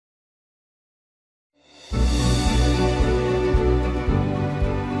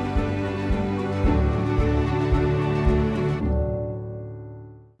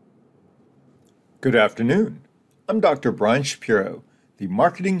Good afternoon. I'm Dr. Brian Shapiro, the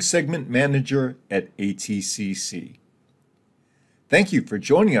Marketing Segment Manager at ATCC. Thank you for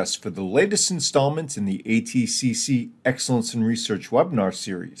joining us for the latest installment in the ATCC Excellence in Research webinar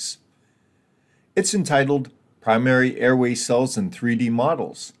series. It's entitled Primary Airway Cells and 3D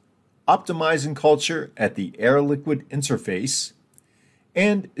Models, Optimizing Culture at the Air-Liquid Interface,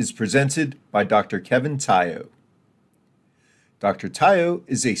 and is presented by Dr. Kevin Tayo. Dr. Tayo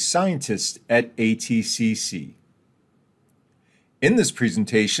is a scientist at ATCC. In this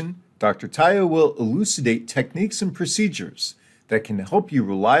presentation, Dr. Tayo will elucidate techniques and procedures that can help you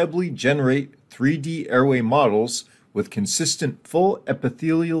reliably generate 3D airway models with consistent full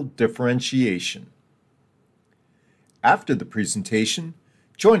epithelial differentiation. After the presentation,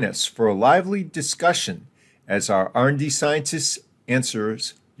 join us for a lively discussion as our R&D scientists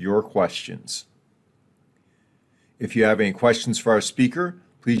answers your questions. If you have any questions for our speaker,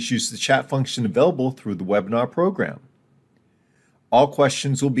 please use the chat function available through the webinar program. All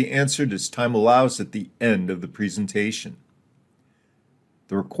questions will be answered as time allows at the end of the presentation.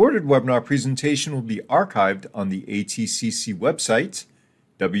 The recorded webinar presentation will be archived on the ATCC website,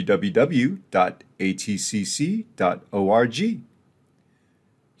 www.atcc.org.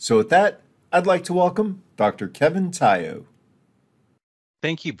 So with that, I'd like to welcome Dr. Kevin Tayo.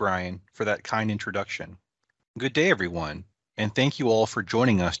 Thank you, Brian, for that kind introduction. Good day, everyone, and thank you all for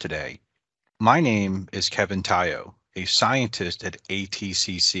joining us today. My name is Kevin Tayo, a scientist at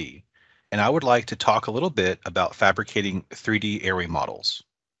ATCC, and I would like to talk a little bit about fabricating 3D airway models.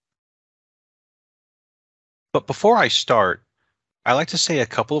 But before I start, I'd like to say a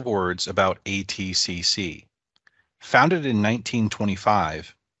couple of words about ATCC. Founded in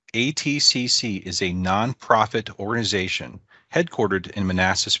 1925, ATCC is a nonprofit organization headquartered in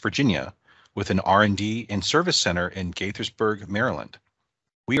Manassas, Virginia, with an R&D and service center in Gaithersburg, Maryland.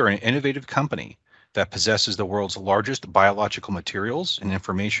 We are an innovative company that possesses the world's largest biological materials and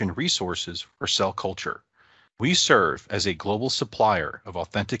information resources for cell culture. We serve as a global supplier of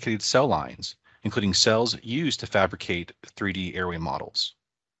authenticated cell lines, including cells used to fabricate 3D airway models.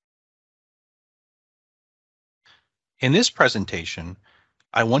 In this presentation,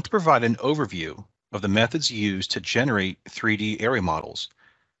 I want to provide an overview of the methods used to generate 3D airway models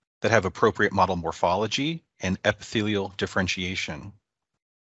that have appropriate model morphology and epithelial differentiation.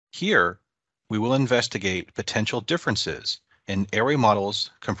 Here, we will investigate potential differences in airway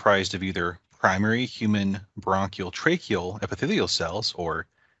models comprised of either primary human bronchial tracheal epithelial cells, or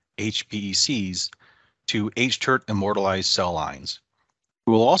HBECs, to H-TERT immortalized cell lines.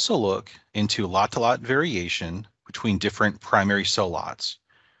 We will also look into lot-to-lot variation between different primary cell lots.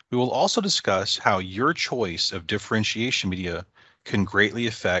 We will also discuss how your choice of differentiation media can greatly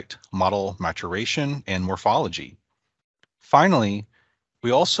affect model maturation and morphology. Finally, we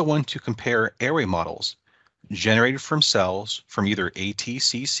also want to compare airway models generated from cells from either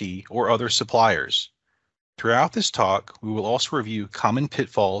ATCC or other suppliers. Throughout this talk, we will also review common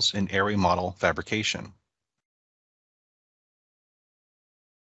pitfalls in airway model fabrication.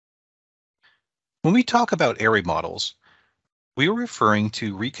 When we talk about airway models, we are referring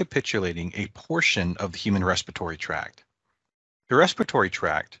to recapitulating a portion of the human respiratory tract. The respiratory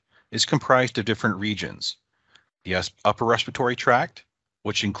tract is comprised of different regions: the upper respiratory tract,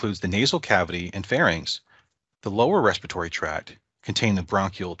 which includes the nasal cavity and pharynx; the lower respiratory tract, containing the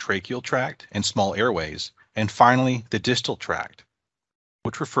bronchial tracheal tract and small airways; and finally, the distal tract,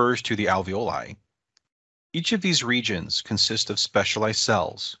 which refers to the alveoli. Each of these regions consists of specialized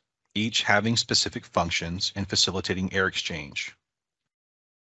cells, each having specific functions in facilitating air exchange.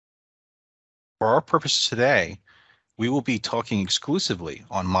 For our purposes today, we will be talking exclusively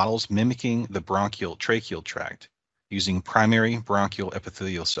on models mimicking the bronchial tracheal tract using primary bronchial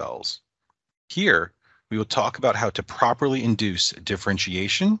epithelial cells. Here, we will talk about how to properly induce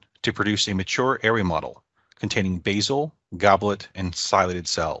differentiation to produce a mature airway model containing basal, goblet, and ciliated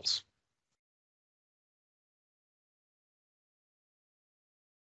cells.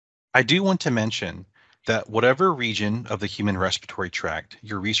 I do want to mention that whatever region of the human respiratory tract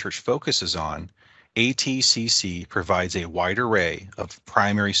your research focuses on, ATCC provides a wide array of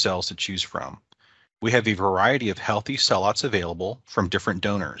primary cells to choose from. We have a variety of healthy cell lots available from different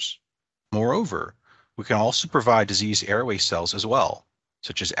donors. Moreover, we can also provide disease airway cells as well,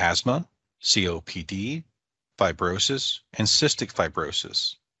 such as asthma, COPD, fibrosis, and cystic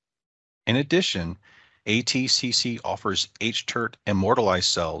fibrosis. In addition, ATCC offers H-TERT immortalized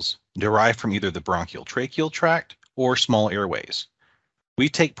cells derived from either the bronchial tracheal tract or small airways. We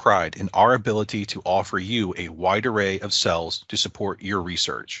take pride in our ability to offer you a wide array of cells to support your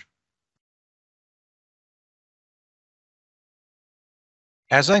research.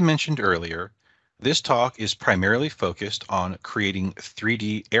 As I mentioned earlier, This talk is primarily focused on creating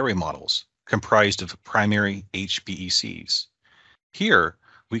 3D Airway models comprised of primary HBECs. Here,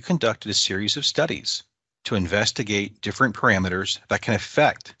 we conducted a series of studies to investigate different parameters that can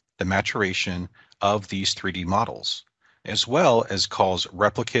affect the maturation of these 3D models, as well as cause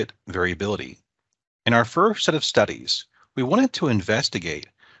replicate variability. In our first set of studies, we wanted to investigate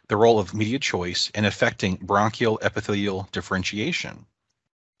the role of media choice in affecting bronchial epithelial differentiation.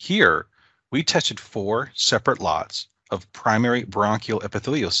 Here, we tested 4 separate lots of primary bronchial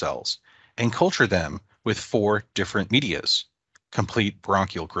epithelial cells and cultured them with 4 different medias: complete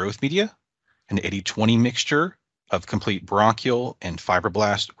bronchial growth media, an 80-20 mixture of complete bronchial and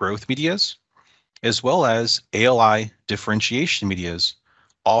fibroblast growth medias, as well as ALI differentiation medias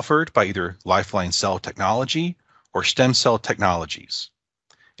offered by either lifeline cell technology or stem cell technologies.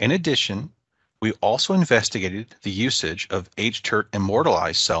 In addition, we also investigated the usage of H-TERT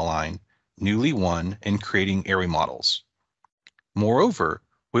immortalized cell line newly won in creating Airway models. Moreover,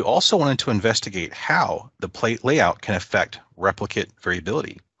 we also wanted to investigate how the plate layout can affect replicate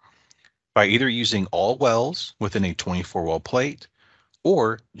variability by either using all wells within a 24-well plate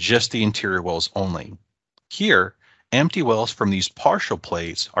or just the interior wells only. Here, empty wells from these partial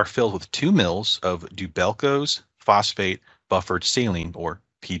plates are filled with 2 mils of Dubelco's phosphate buffered saline, or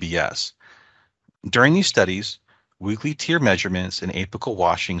PBS. During these studies, weekly tear measurements and apical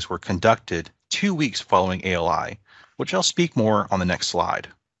washings were conducted 2 weeks following ALI, which I'll speak more on the next slide.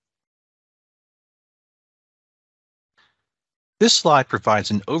 This slide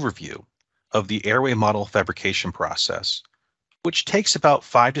provides an overview of the Airway model fabrication process, which takes about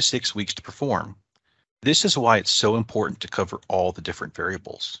 5 to 6 weeks to perform. This is why it's so important to cover all the different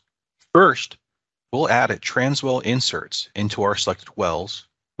variables. First, we'll add transwell inserts into our selected wells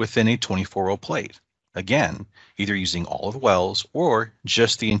within a 24-well plate. Again, either using all of the wells or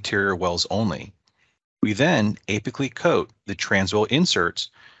just the interior wells only. We then apically coat the transwell inserts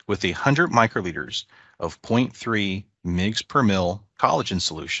with 100 microliters of 0.3 mg per mil collagen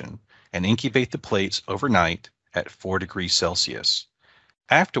solution and incubate the plates overnight at 4 degrees Celsius.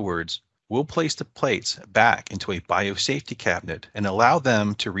 Afterwards, we'll place the plates back into a biosafety cabinet and allow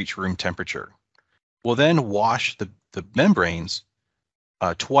them to reach room temperature. We'll then wash the membranes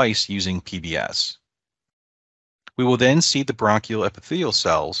twice using PBS. We will then seed the bronchial epithelial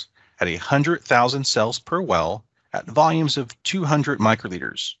cells at 100,000 cells per well at volumes of 200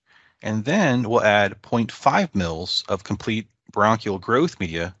 microliters, and then we'll add 0.5 mils of complete bronchial growth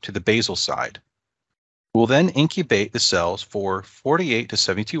media to the basal side. We'll then incubate the cells for 48 to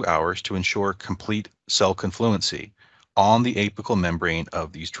 72 hours to ensure complete cell confluency on the apical membrane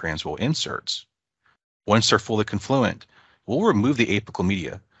of these transwell inserts. Once they're fully confluent, we'll remove the apical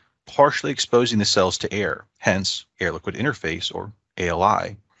media, partially exposing the cells to air, hence air-liquid interface, or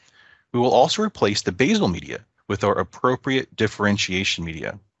ALI. We will also replace the basal media with our appropriate differentiation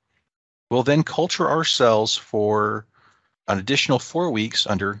media. We'll then culture our cells for an additional 4 weeks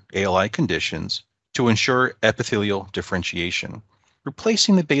under ALI conditions to ensure epithelial differentiation,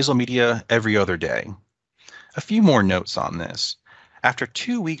 replacing the basal media every other day. A few more notes on this. After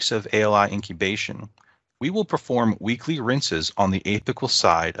 2 weeks of ALI incubation, we will perform weekly rinses on the apical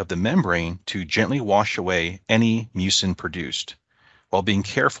side of the membrane to gently wash away any mucin produced, while being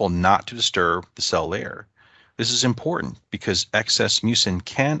careful not to disturb the cell layer. This is important because excess mucin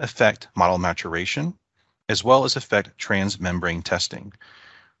can affect model maturation, as well as affect transmembrane testing.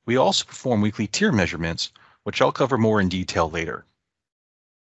 We also perform weekly tear measurements, which I'll cover more in detail later.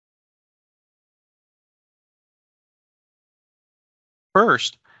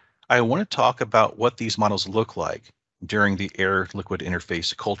 First, I want to talk about what these models look like during the air-liquid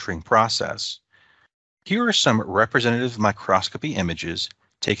interface culturing process. Here are some representative microscopy images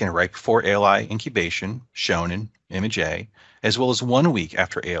taken right before ALI incubation, shown in image A, as well as 1 week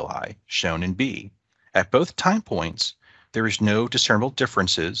after ALI, shown in B. At both time points, there is no discernible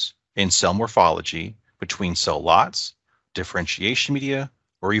differences in cell morphology between cell lots, differentiation media,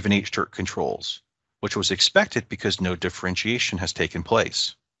 or even H-TERT controls, which was expected because no differentiation has taken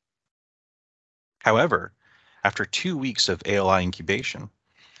place. However, after 2 weeks of ALI incubation,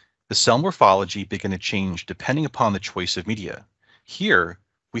 the cell morphology began to change depending upon the choice of media. Here,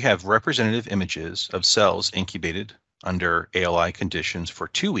 we have representative images of cells incubated under ALI conditions for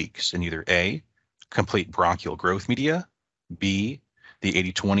 2 weeks in either A, complete bronchial growth media, B, the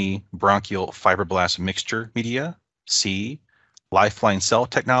 80-20 bronchial fibroblast mixture media, C, lifeline cell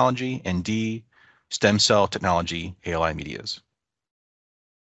technology, and D, stem cell technology ALI medias.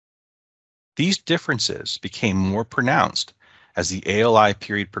 These differences became more pronounced as the ALI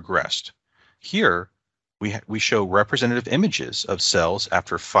period progressed. Here, we show representative images of cells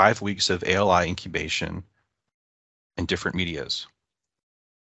after 5 weeks of ALI incubation in different medias.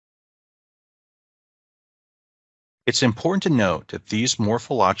 It's important to note that these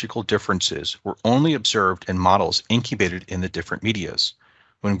morphological differences were only observed in models incubated in the different medias.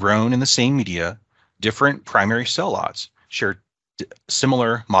 When grown in the same media, different primary cell lots share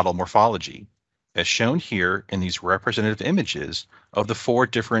similar model morphology, as shown here in these representative images of the 4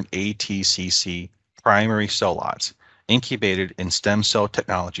 different ATCC primary cell lots incubated in stem cell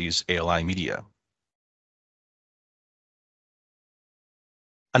technologies ALI media.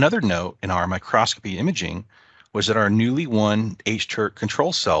 Another note in our microscopy imaging was that our newly won H-TERT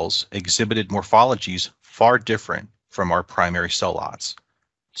control cells exhibited morphologies far different from our primary cell lots.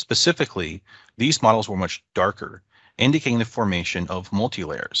 Specifically, these models were much darker, indicating the formation of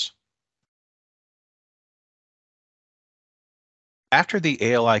multilayers. After the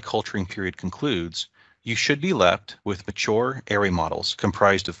ALI culturing period concludes, you should be left with mature Airway models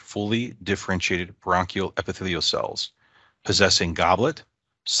comprised of fully differentiated bronchial epithelial cells, possessing goblet,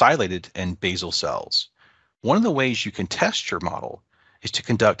 silated, and basal cells. One of the ways you can test your model is to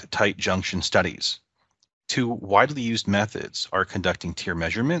conduct tight junction studies. 2 widely used methods are conducting tear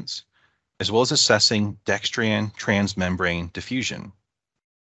measurements, as well as assessing dextran transmembrane diffusion.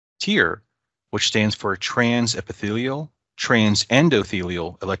 TEER, which stands for transepithelial,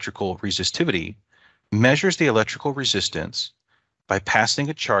 transendothelial electrical resistivity, measures the electrical resistance by passing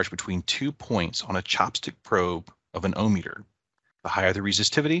a charge between 2 points on a chopstick probe of an ohmmeter. The higher the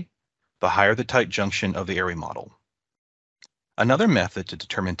resistivity, the higher the tight junction of the Airway model. Another method to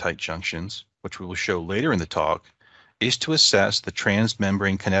determine tight junctions, which we will show later in the talk, is to assess the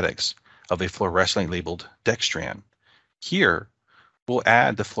transmembrane kinetics of a fluorescently labeled dextran. Here, we'll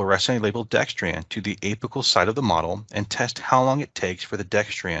add the fluorescently labeled dextran to the apical side of the model and test how long it takes for the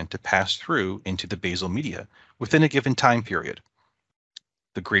dextran to pass through into the basal media within a given time period.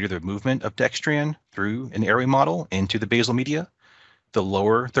 The greater the movement of dextran through an Airway model into the basal media, the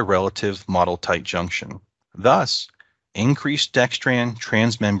lower the relative model tight junction. Thus, increased dextran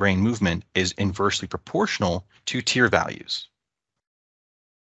transmembrane movement is inversely proportional to TEER values.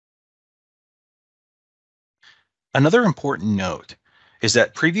 Another important note is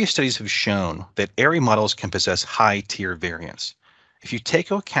that previous studies have shown that Airway models can possess high TEER variance. If you take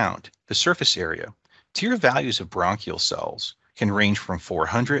into account the surface area, TEER values of bronchial cells can range from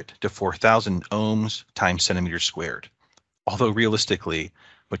 400 to 4,000 ohms times centimeters squared. Although realistically,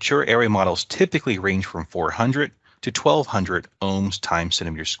 mature Airway models typically range from 400 to 1200 ohms times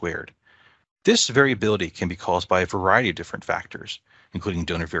centimeters squared. This variability can be caused by a variety of different factors, including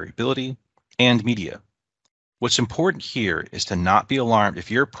donor variability and media. What's important here is to not be alarmed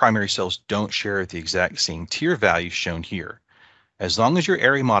if your primary cells don't share the exact same TEER values shown here. As long as your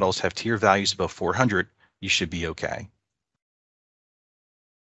Airway models have TEER values above 400, you should be okay.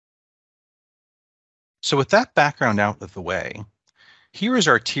 So with that background out of the way, here is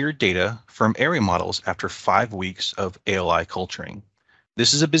our tiered data from Airway models after 5 weeks of ALI culturing.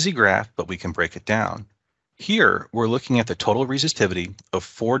 This is a busy graph, but we can break it down. Here, we're looking at the total resistivity of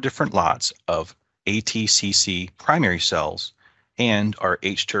 4 different lots of ATCC primary cells and our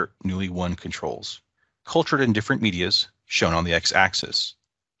H-TERT newly won controls, cultured in different medias, shown on the x-axis.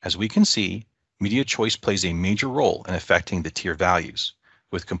 As we can see, media choice plays a major role in affecting the TEER values,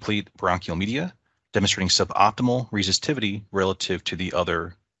 with complete bronchial media demonstrating suboptimal resistivity relative to the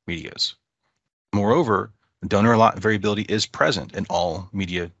other medias. Moreover, donor lot variability is present in all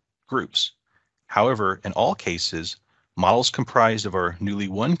media groups. However, in all cases, models comprised of our newly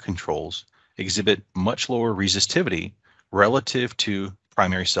won controls exhibit much lower resistivity relative to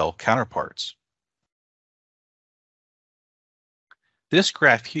primary cell counterparts. This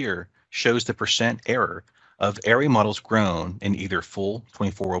graph here shows the percent error of Airway models grown in either full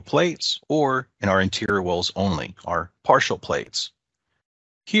 24-row plates or in our interior walls only, our partial plates.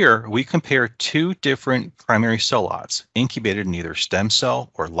 Here, we compare 2 different primary cell lots incubated in either stem cell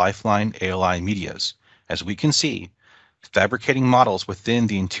or lifeline ALI medias. As we can see, fabricating models within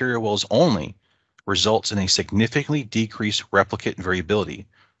the interior walls only results in a significantly decreased replicate variability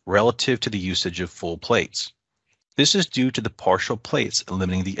relative to the usage of full plates. This is due to the partial plates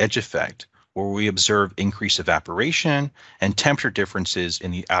limiting the edge effect, where we observe increased evaporation and temperature differences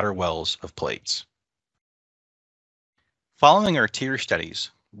in the outer wells of plates. Following our TEER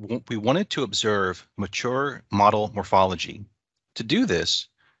studies, we wanted to observe mature model morphology. To do this,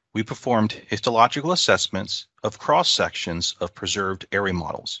 we performed histological assessments of cross-sections of preserved Airway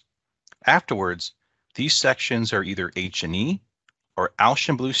models. Afterwards, these sections are either H&E or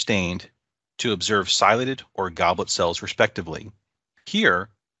Austrian blue stained to observe silated or goblet cells respectively. Here,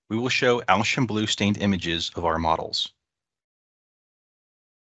 we will show Austrian blue stained images of our models.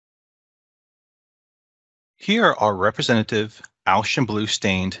 Here are representative Austrian blue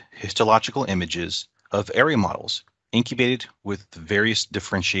stained histological images of area models incubated with various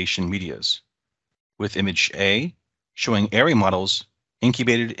differentiation medias, with image A showing area models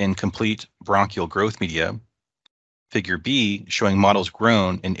incubated in complete bronchial growth media, figure B showing models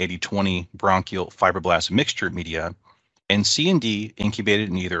grown in 80-20 bronchial fibroblast mixture media, and C and D incubated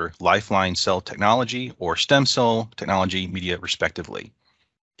in either lifeline cell technology or stem cell technology media respectively.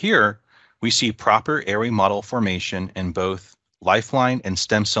 Here, we see proper area model formation in both lifeline and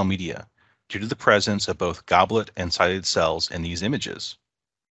stem cell media due to the presence of both goblet and stylated cells in these images.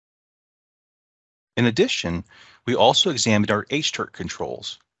 In addition, we also examined our H-TERT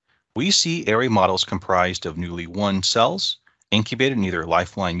controls. We see area models comprised of newly won cells incubated in either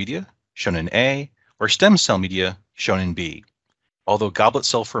lifeline media, shown in A, or stem cell media, shown in B. Although goblet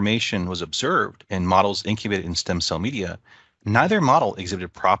cell formation was observed in models incubated in stem cell media, neither model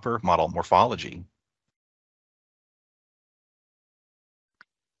exhibited proper model morphology.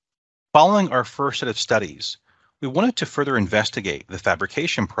 Following our first set of studies, we wanted to further investigate the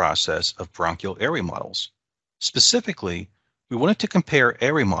fabrication process of bronchial area models. Specifically, we wanted to compare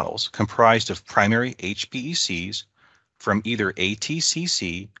area models comprised of primary HPECs from either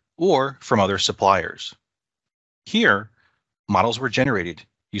ATCC or from other suppliers. Here, models were generated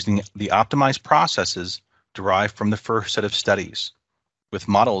using the optimized processes derived from the first set of studies, with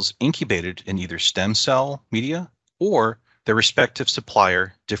models incubated in either stem cell media or their respective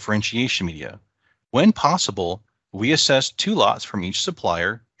supplier differentiation media. When possible, we assessed 2 lots from each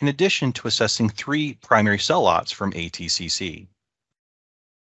supplier in addition to assessing 3 primary cell lots from ATCC.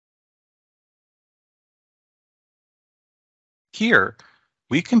 Here,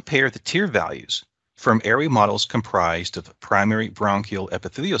 we compare the tier values from area models comprised of primary bronchial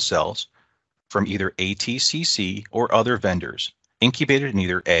epithelial cells from either ATCC or other vendors, incubated in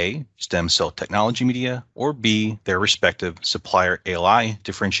either A, stem cell technology media, or B, their respective supplier ALI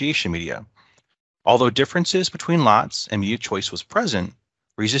differentiation media. Although differences between lots and media choice was present,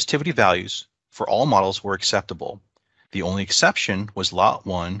 resistivity values for all models were acceptable. The only exception was lot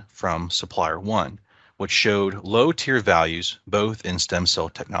 1 from supplier 1, which showed low tier values both in stem cell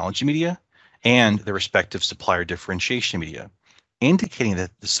technology media and the respective supplier differentiation media, indicating that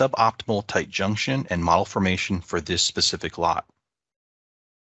the suboptimal tight junction and model formation for this specific lot.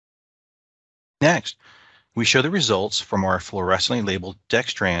 Next, we show the results from our fluorescently labeled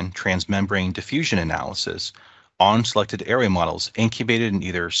dextran transmembrane diffusion analysis on selected area models incubated in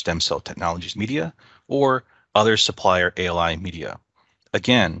either stem cell technologies media or other supplier ALI media.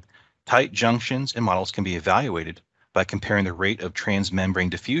 Again, tight junctions and models can be evaluated by comparing the rate of transmembrane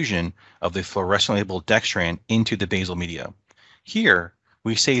diffusion of the fluorescently labeled dextran into the basal media. Here,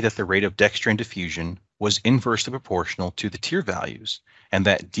 we say that the rate of dextran diffusion was inversely proportional to the tier values, and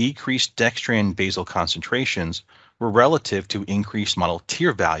that decreased dextran basal concentrations were relative to increased model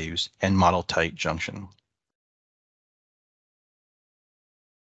tier values and model tight junction.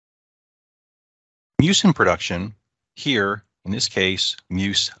 Mucin production, here, in this case,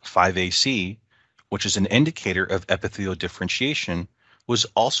 Mus5AC, which is an indicator of epithelial differentiation, was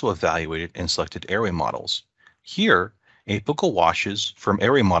also evaluated in selected area models. Here, apical washes from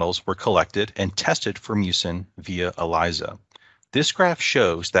area models were collected and tested for mucin via ELISA. This graph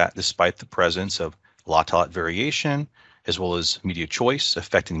shows that despite the presence of lot-to-lot variation, as well as media choice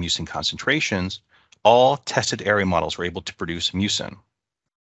affecting mucin concentrations, all tested area models were able to produce mucin.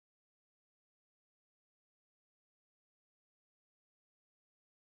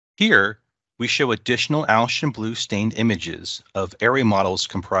 Here, we show additional Austrian blue stained images of area models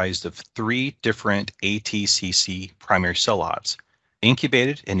comprised of 3 different ATCC primary cell lots,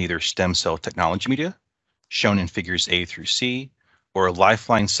 incubated in either stem cell technology media, shown in figures A through C, or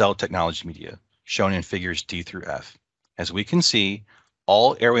lifeline cell technology media, shown in figures D through F. As we can see,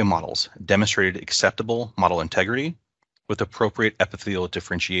 all area models demonstrated acceptable model integrity with appropriate epithelial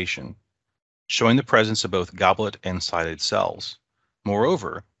differentiation, showing the presence of both goblet and stylated cells.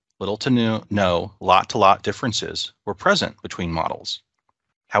 Moreover, little to no lot-to-lot differences were present between models.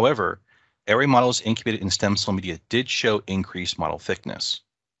 However, area models incubated in stem cell media did show increased model thickness.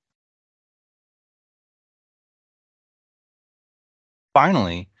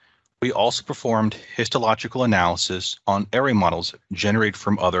 Finally, we also performed histological analysis on area models generated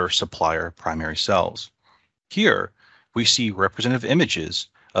from other supplier primary cells. Here, we see representative images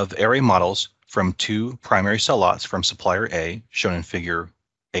of area models from 2 primary cell lots from supplier A, shown in figure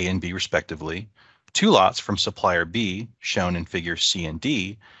A and B respectively, 2 lots from supplier B, shown in figure C and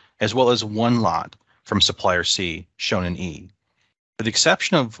D, as well as 1 lot from supplier C, shown in E. With the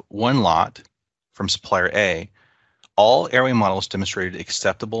exception of one lot from supplier A, all airway models demonstrated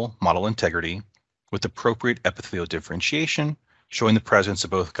acceptable model integrity with appropriate epithelial differentiation, showing the presence of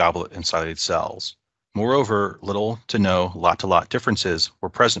both goblet and ciliated cells. Moreover, little to no lot-to-lot differences were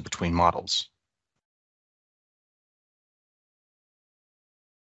present between models.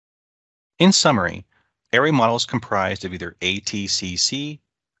 In summary, airway models comprised of either ATCC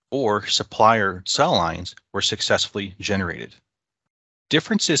or supplier cell lines were successfully generated.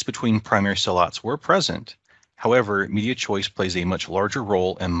 Differences between primary cell lots were present. However, media choice plays a much larger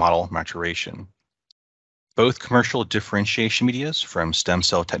role in model maturation. Both commercial differentiation medias from stem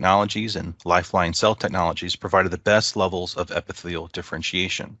cell technologies and lifeline cell technologies provided the best levels of epithelial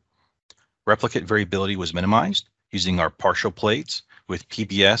differentiation. Replicate variability was minimized using our partial plates with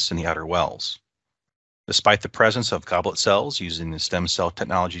PBS in the outer wells. Despite the presence of goblet cells using the stem cell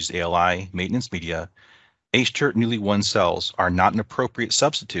technologies ALI maintenance media, H-tert Newly 1 cells are not an appropriate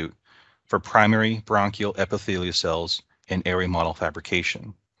substitute for primary bronchial epithelial cells in airway model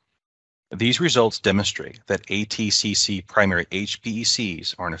fabrication. These results demonstrate that ATCC primary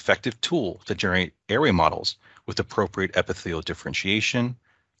HPECs are an effective tool to generate airway models with appropriate epithelial differentiation,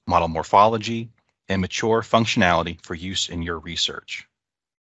 model morphology, and mature functionality for use in your research.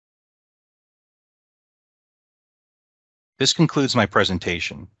 This concludes my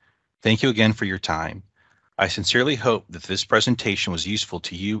presentation. Thank you again for your time. I sincerely hope that this presentation was useful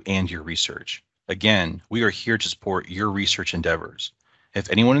to you and your research. Again, we are here to support your research endeavors.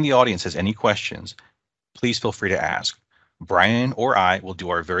 If anyone in the audience has any questions, please feel free to ask. Brian or I will do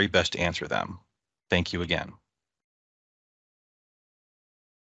our very best to answer them. Thank you again.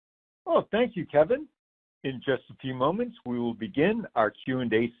 Oh, thank you, Kevin. In just a few moments, we will begin our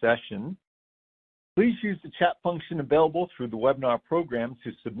Q&A session. Please use the chat function available through the webinar program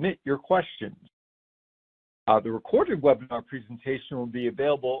to submit your questions. The recorded webinar presentation will be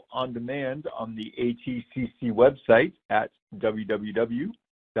available on demand on the ATCC website at www.atcc.org.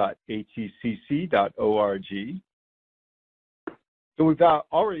 So we've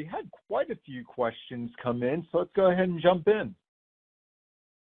already had quite a few questions come in, so let's go ahead and jump in.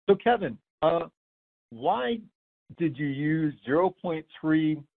 So Kevin, why did you use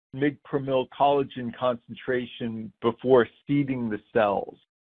 0.3 mg per mil collagen concentration before seeding the cells?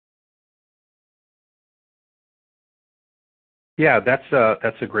 Yeah, that's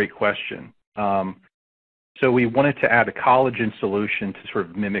a great question. So we wanted to add a collagen solution to sort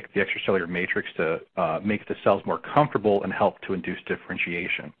of mimic the extracellular matrix to make the cells more comfortable and help to induce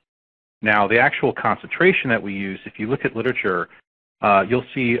differentiation. Now, the actual concentration that we use, if you look at literature, you'll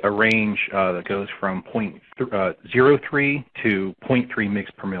see a range that goes from 0.03 to 0.3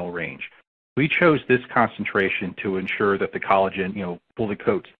 mg per mil range. We chose this concentration to ensure that the collagen, fully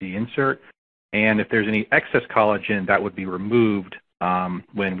coats the insert. And if there's any excess collagen, that would be removed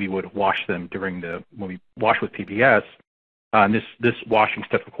when we would wash them when we wash with PBS. This washing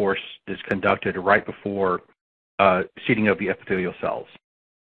step, of course, is conducted right before seeding of the epithelial cells.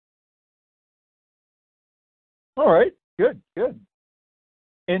 All right, good.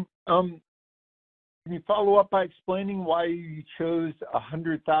 And can you follow up by explaining why you chose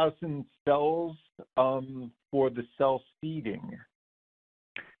 100,000 cells for the cell seeding?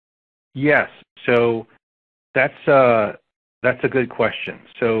 Yes, so that's a good question.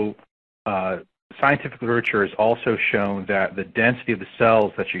 So scientific literature has also shown that the density of the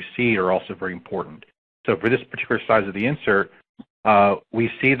cells that you seed are also very important. So for this particular size of the insert, we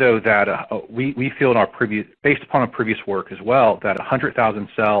see though that we feel based upon our previous work as well, that 100,000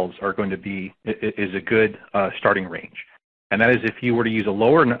 cells are going to be is a good starting range. And that is, if you were to use a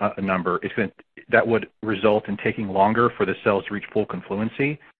lower number, that would result in taking longer for the cells to reach full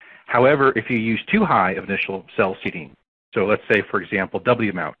confluency. However, if you use too high of initial cell seeding, so let's say, for example, double the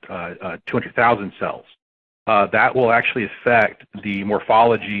amount, 200,000 cells, that will actually affect the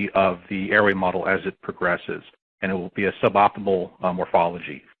morphology of the airway model as it progresses, and it will be a suboptimal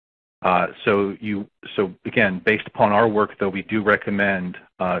morphology. So again, based upon our work, though, we do recommend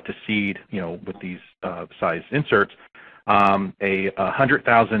to seed, with these size inserts,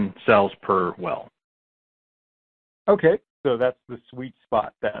 100,000 cells per well. Okay, so that's the sweet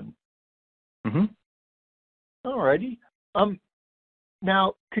spot then. Mm-hmm. All righty.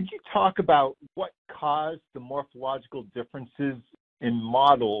 Now, could you talk about what caused the morphological differences in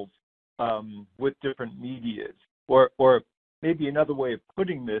models with different medias? Or maybe another way of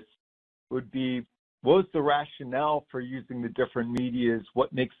putting this would be, what was the rationale for using the different medias?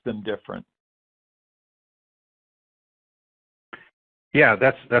 What makes them different? Yeah,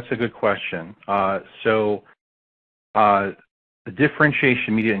 that's a good question. The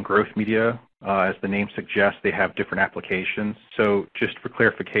differentiation media and growth media as the name suggests, they have different applications. So just for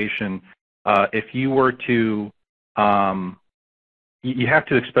clarification, if you were to, you have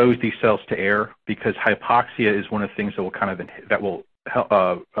to expose these cells to air because hypoxia is one of the things that will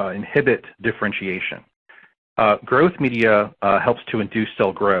inhibit differentiation. Growth media helps to induce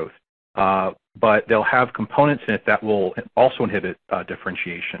cell growth, but they'll have components in it that will also inhibit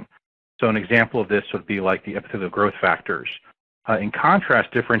differentiation. So an example of this would be like the epithelial growth factors. In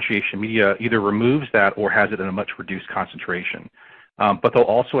contrast, differentiation media either removes that or has it in a much reduced concentration. But they'll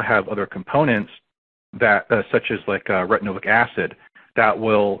also have other components that, such as like retinoic acid, that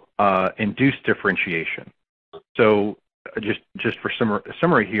will induce differentiation. So just for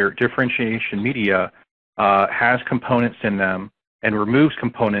summary here, differentiation media has components in them and removes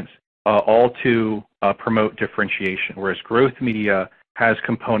components all to promote differentiation, whereas growth media has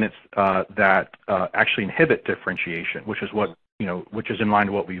components that actually inhibit differentiation, which is in line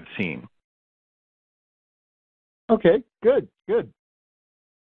with what we've seen. Okay, good.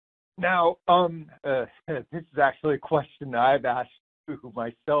 Now, this is actually a question that I've asked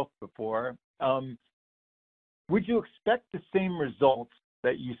myself before. Would you expect the same results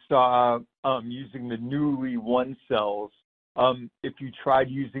that you saw using the newly won cells if you tried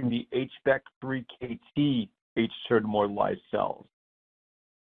using the HVEC3KT H-turn immortalized cells?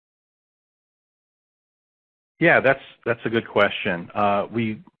 Yeah, that's a good question.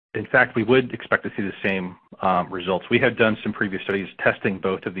 In fact, we would expect to see the same results. We have done some previous studies testing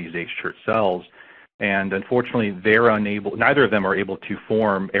both of these H-chert cells, and unfortunately, neither of them are able to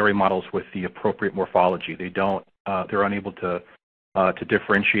form airway models with the appropriate morphology. They're unable to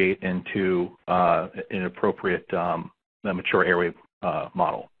differentiate into an appropriate mature airway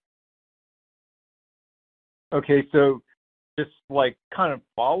model. Okay, so just like kind of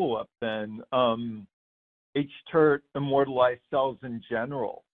follow up then, H-tert immortalized cells in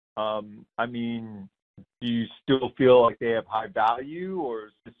general. I mean, do you still feel like they have high value, or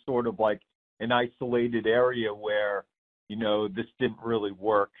is this sort of like an isolated area where, this didn't really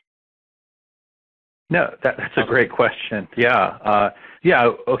work? No, that's a great question. Yeah.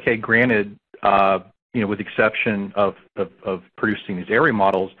 Okay. Granted, with the exception of producing these airway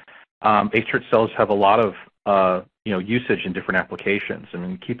models, H-tert cells have a lot of usage in different applications. I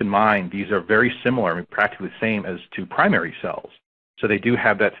mean, keep in mind these are very similar, practically the same as to primary cells. So they do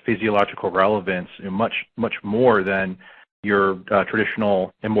have that physiological relevance, much more than your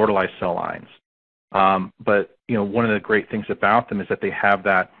traditional immortalized cell lines. But one of the great things about them is that they have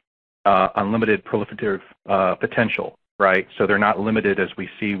that unlimited proliferative potential, right? So they're not limited as we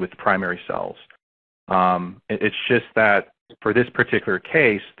see with primary cells. It's just that for this particular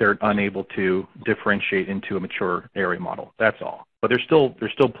case, they're unable to differentiate into a mature airway model. That's all. But there's still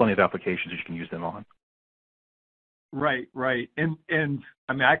plenty of applications that you can use them on. Right. And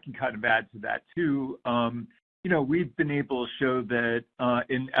I mean, I can kind of add to that too. We've been able to show that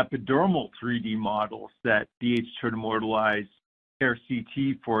in epidermal 3D models that the H-tert immortalized hair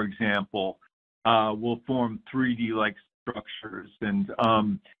CT, for example, will form 3D-like structures. And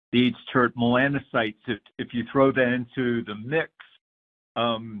the H-tert melanocytes, if you throw that into the mix,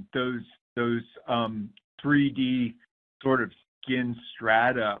 those 3D sort of skin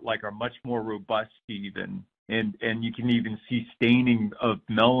strata are much more robust even, and you can even see staining of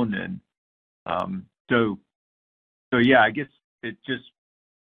melanin. So yeah, I guess it just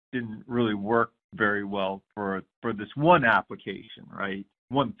didn't really work very well for this one application, right?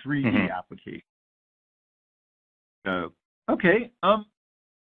 One 3D application. So okay.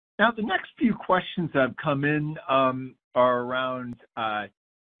 Now the next few questions that have come in are around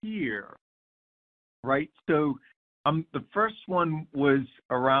tear, right? So the first one was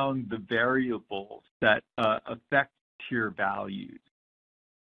around the variables that affect tear values.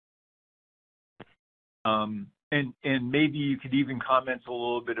 And maybe you could even comment a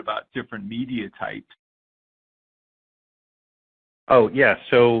little bit about different media types. Oh, yeah.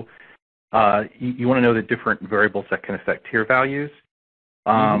 So you want to know the different variables that can affect tear values?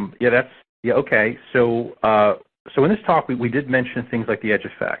 Okay. So in this talk, we did mention things like the edge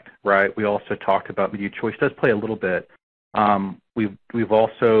effect, right? We also talked about media choice does play a little bit. We've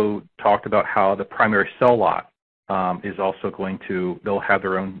also talked about how the primary cell lot is also they'll have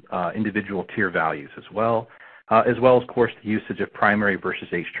their own individual tear values as well, of course, the usage of primary versus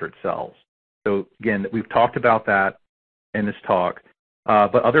H-chert cells. So again, we've talked about that in this talk,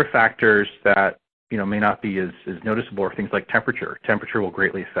 but other factors that may not be as noticeable are things like temperature. Temperature will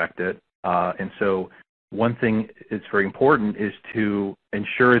greatly affect it, and so one thing that's very important is to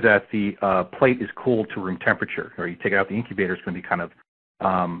ensure that the plate is cooled to room temperature. Or you take it out the incubator, it's going to be kind of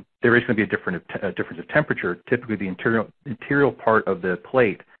there is going to be a difference of temperature. Typically, the interior part of the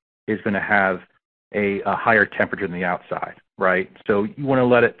plate is going to have a higher temperature than the outside, right? So you want to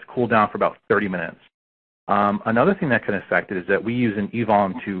let it cool down for about 30 minutes. Another thing that can affect it is that we use an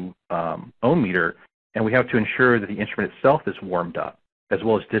eVolum to ohm meter, and we have to ensure that the instrument itself is warmed up, as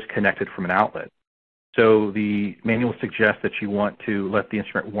well as disconnected from an outlet. So the manual suggests that you want to let the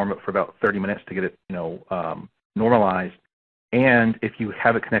instrument warm up for about 30 minutes to get it, normalized. And if you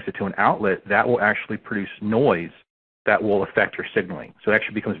have it connected to an outlet, that will actually produce noise that will affect your signaling. So it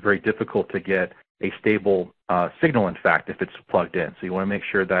actually becomes very difficult to get a stable signal, in fact, if it's plugged in. So you want to make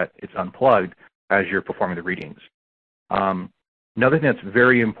sure that it's unplugged as you're performing the readings. Another thing that's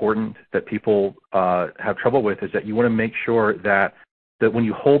very important that people have trouble with is that you want to make sure that when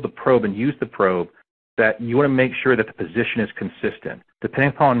you hold the probe and use the probe, that you want to make sure that the position is consistent. Depending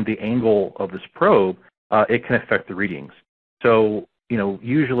upon the angle of this probe, it can affect the readings. So,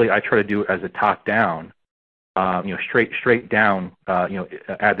 usually I try to do it as a top down, straight down,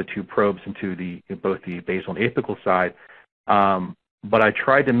 add the two probes into both the basal and apical side. But I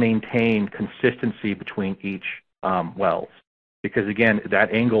try to maintain consistency between each wells, because again,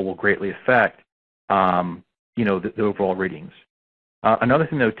 that angle will greatly affect, the overall readings. Another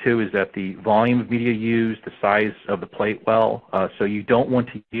thing, though, too, is that the volume of media used, the size of the plate well, so you don't want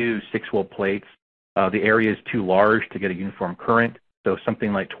to use 6-well plates. The area is too large to get a uniform current, so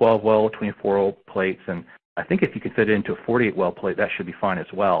something like 12-well, 24-well plates, and I think if you can fit it into a 48-well plate, that should be fine as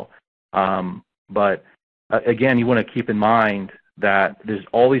well. But again, you want to keep in mind that there's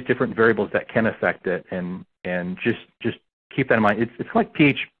all these different variables that can affect it, and just keep that in mind. It's like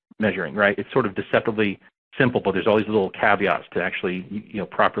pH measuring, right? It's sort of deceptively simple, but there's all these little caveats to actually,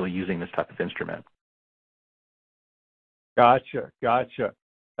 properly using this type of instrument. Gotcha.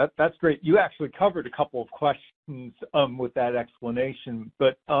 That's great. You actually covered a couple of questions with that explanation,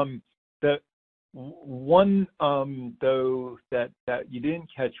 but the one though that you didn't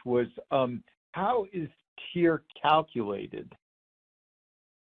catch was how is TEER calculated?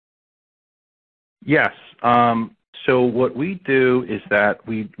 Yes. So what we do is that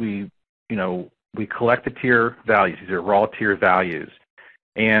we collect the TEER values. These are raw TEER values,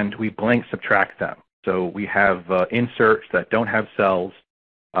 and we blank subtract them. So we have inserts that don't have cells.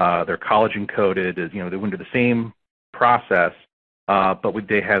 They're collagen coated. They went through the same process, but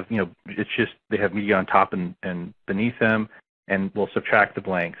they have, they have media on top and beneath them, and we'll subtract the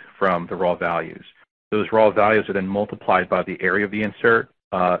blank from the raw values. Those raw values are then multiplied by the area of the insert.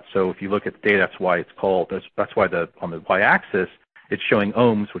 So if you look at the data, that's why it's called. That's why on the y-axis it's showing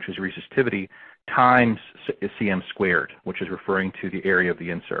ohms, which is resistivity, times cm squared, which is referring to the area of the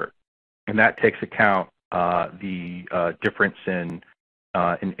insert, and that takes account the difference in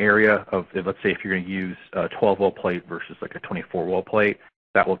area of, let's say, if you're going to use a 12-well plate versus like a 24-well plate,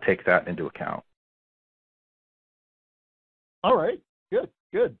 that will take that into account. All right,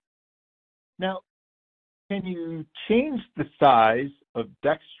 good. Now, can you change the size of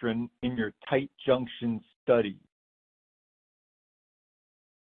dextrin in your tight junction study?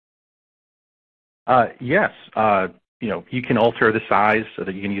 Yes. You can alter the size so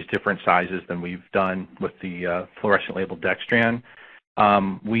that you can use different sizes than we've done with the fluorescent labeled dextran.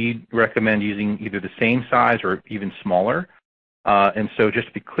 We recommend using either the same size or even smaller. And so just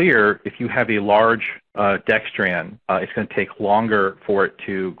to be clear, if you have a large dextran, it's going to take longer for it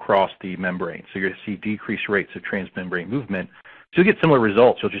to cross the membrane. So you're going to see decreased rates of transmembrane movement. So you'll get similar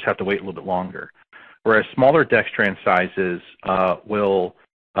results. You'll just have to wait a little bit longer. Whereas smaller dextran sizes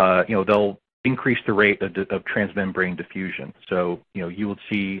they'll increase the rate of transmembrane diffusion. So, you will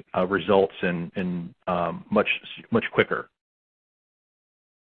see results in much quicker.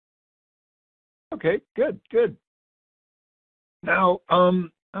 Okay, good. Now,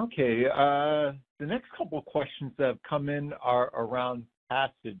 the next couple of questions that have come in are around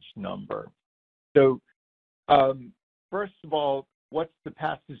passage number. So, first of all, what's the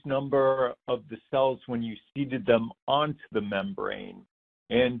passage number of the cells when you seeded them onto the membrane?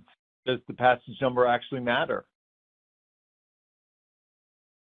 And does the passage number actually matter?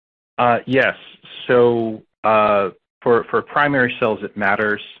 Yes. So for primary cells, it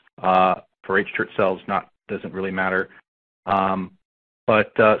matters. For H-chert cells, doesn't really matter.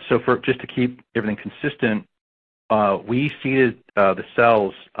 But just to keep everything consistent, we seeded the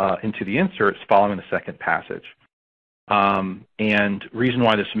cells into the inserts following the second passage. And reason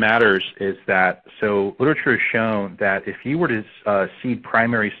why this matters is that, literature has shown that if you were to seed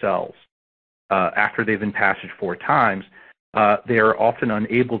primary cells after they've been passaged 4 times, they are often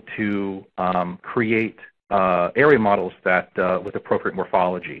unable to create Airway models that with appropriate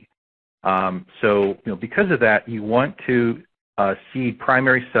morphology. Because of that, you want to seed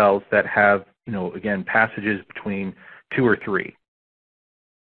primary cells that have, again, passages between 2 or 3.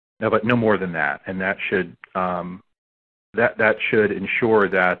 but no more than that. And that should that should ensure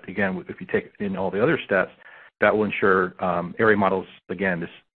that, again, if you take in all the other steps, that will ensure airway models, again,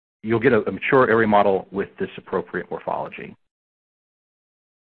 you'll get a mature airway model with this appropriate morphology.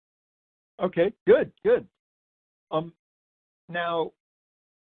 Okay, good, good. Now,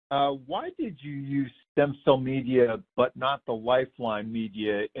 why did you use stem cell media but not the lifeline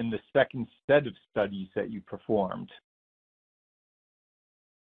media in the second set of studies that you performed?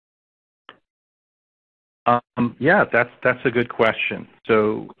 Yeah, that's a good question.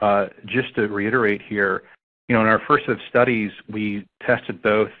 So just to reiterate here, in our first set of studies, we tested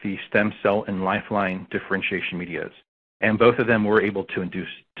both the stem cell and lifeline differentiation medias, and both of them were able to induce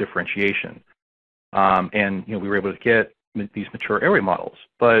differentiation. And we were able to get these mature airway models.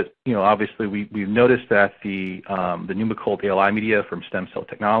 But obviously, we've noticed that the pneumocult ALI media from Stem Cell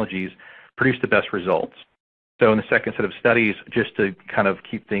Technologies produced the best results. So in the second set of studies, just to kind of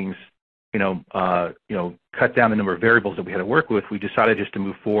keep things cut down the number of variables that we had to work with, we decided just to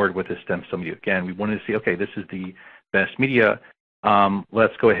move forward with the stem cell media. Again, we wanted to see, okay, this is the best media.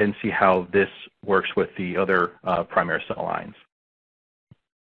 Let's go ahead and see how this works with the other primary cell lines.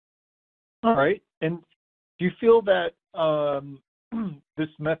 All right. And do you feel that this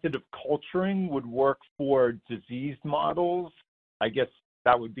method of culturing would work for disease models? I guess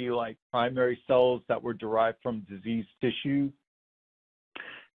that would be like primary cells that were derived from diseased tissue.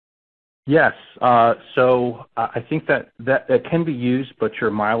 Yes. So I think that can be used, but your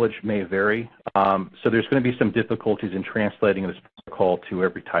mileage may vary. So there's going to be some difficulties in translating this protocol to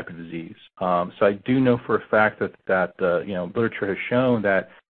every type of disease. So I do know for a fact that literature has shown that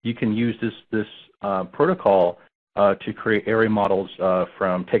you can use this protocol to create airway models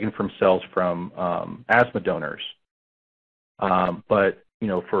taken from cells from asthma donors. But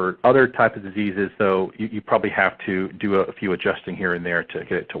for other types of diseases, though, you probably have to do a few adjusting here and there to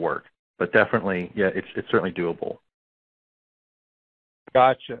get it to work. But definitely, yeah, it's certainly doable.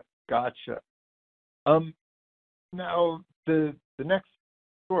 Gotcha. Now, the next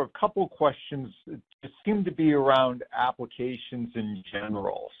sort of couple questions seem to be around applications in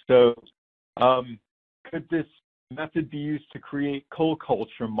general. So, could this method be used to create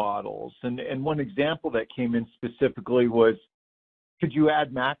co-culture models? And one example that came in specifically was, could you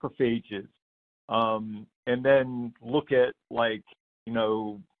add macrophages and then look at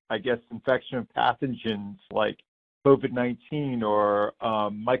I guess infection of pathogens like COVID-19 or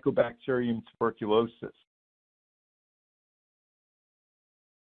Mycobacterium tuberculosis?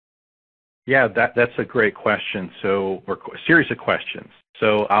 Yeah, that's a great question. So, or a series of questions.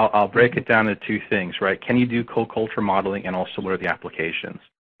 So I'll break it down into two things, right? Can you do co-culture modeling, and also what are the applications?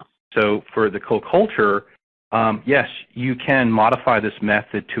 So for the co-culture, yes, you can modify this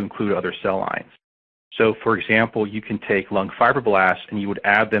method to include other cell lines. So for example, you can take lung fibroblasts and you would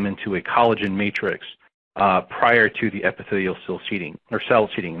add them into a collagen matrix prior to the epithelial cell seeding,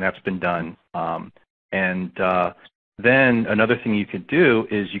 and that's been done. Then another thing you could do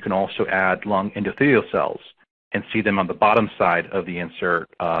is you can also add lung endothelial cells and see them on the bottom side of the insert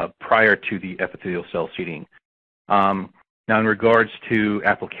prior to the epithelial cell seeding. Now, in regards to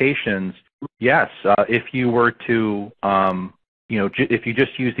applications, yes, if you were to, if you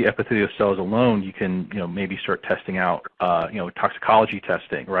just use the epithelial cells alone, you can, maybe start testing out, toxicology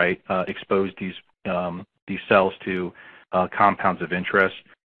testing, right? Expose these cells to compounds of interest.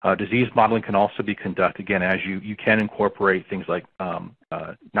 Disease modeling can also be conducted, again, as you can incorporate things like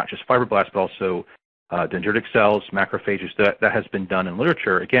not just fibroblasts, but also dendritic cells, macrophages. That has been done in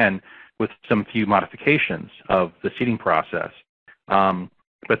literature, again, with some few modifications of the seeding process.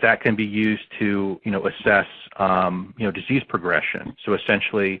 But that can be used to, assess, disease progression. So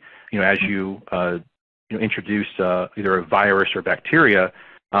essentially, as you introduce either a virus or bacteria,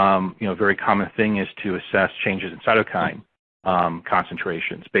 a very common thing is to assess changes in cytokine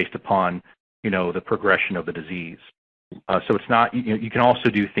concentrations based upon, the progression of the disease. So it's not, you can also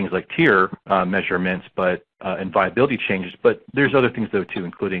do things like tier measurements, and viability changes. But there's other things though too,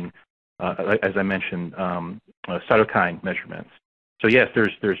 including, as I mentioned, cytokine measurements. So yes,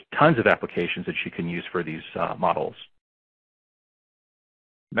 there's tons of applications that you can use for these models.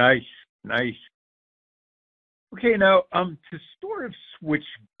 Nice. Okay, now to sort of switch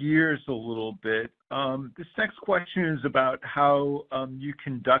gears a little bit, this next question is about how you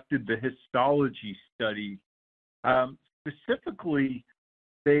conducted the histology study. Specifically,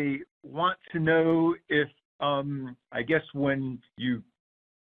 they want to know if, I guess when you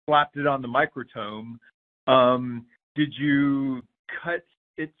slapped it on the microtome, did you cut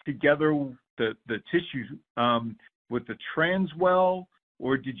it together, the tissue, with the transwell,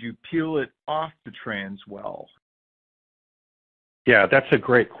 or did you peel it off the transwell? Yeah, that's a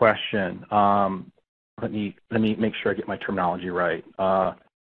great question. Let me make sure I get my terminology right.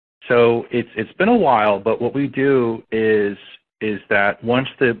 So it's been a while, but what we do is that once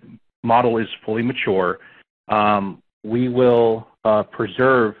the model is fully mature, we will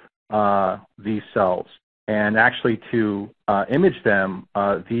preserve these cells. And actually, to image them,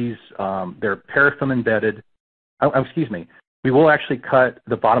 they're parafilm embedded. Excuse me. We will actually cut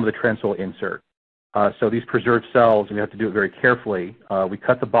the bottom of the transoil insert. So these preserved cells, we have to do it very carefully. We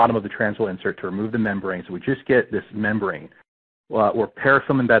cut the bottom of the transoil insert to remove the membrane, so we just get this membrane. We're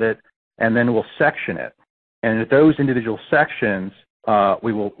parafilm embedded, and then we'll section it. And those individual sections,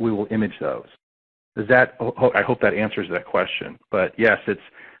 we will image those. I hope that answers that question. But yes,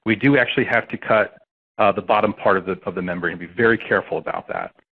 we do actually have to cut the bottom part of the membrane. Be very careful about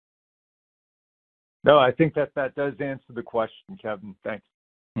that. No, I think that does answer the question, Kevin. Thanks.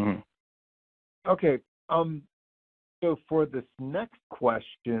 Mm-hmm. Okay. So for this next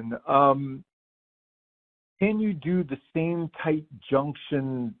question, can you do the same tight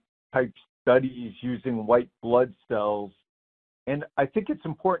junction type studies using white blood cells? And I think it's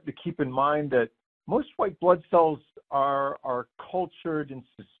important to keep in mind that most white blood cells are cultured in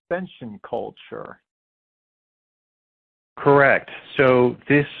suspension culture. Correct. So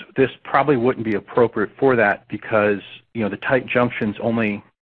this probably wouldn't be appropriate for that because the tight junctions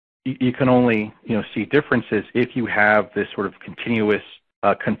you can only see differences if you have this sort of continuous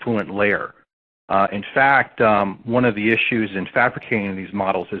confluent layer. In fact, one of the issues in fabricating these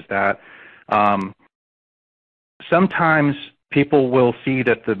models is that sometimes people will see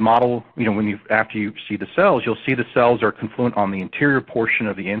that the model, after you see the cells, you'll see the cells are confluent on the interior portion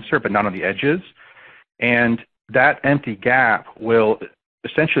of the insert, but not on the edges. And that empty gap will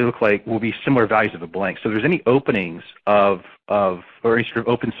essentially will be similar values of a blank. So if there's any openings or any sort of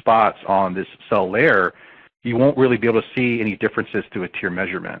open spots on this cell layer, you won't really be able to see any differences through a tear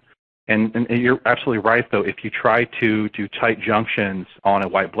measurement. And you're absolutely right, though. If you try to do tight junctions on a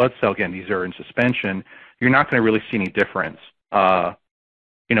white blood cell, again, these are in suspension, you're not going to really see any difference,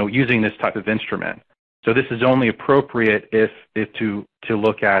 using this type of instrument. So this is only appropriate if to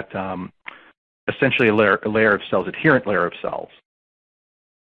look at essentially a layer of cells, adherent layer of cells.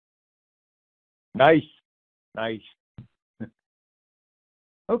 Nice.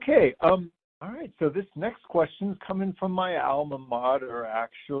 Okay. All right. So this next question is coming from my alma mater,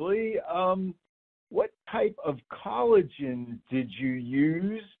 actually. What type of collagen did you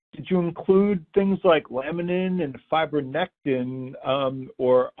use? Did you include things like laminin and fibronectin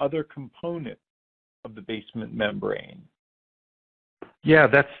or other components of the basement membrane? Yeah,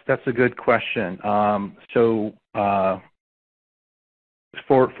 that's a good question. So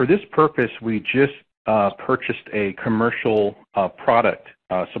for this purpose, we just purchased a commercial product,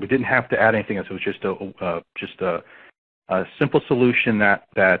 so we didn't have to add anything else. It was just a simple solution that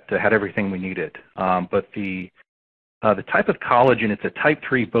had everything we needed. But the type of collagen, it's a type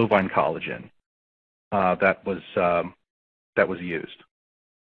 3 bovine collagen that was used.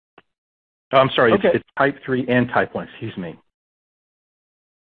 Oh, I'm sorry, okay. It's type 3 and type 1. Excuse me.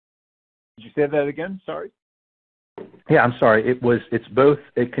 Did you say that again? Sorry. Yeah, I'm sorry. It's both.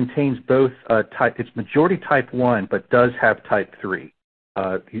 It contains both type. It's majority type 1, but does have type 3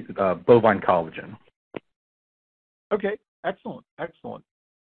 bovine collagen. Okay, excellent.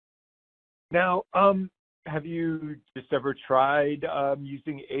 Now, have you just ever tried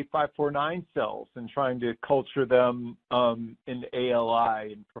using A549 cells and trying to culture them in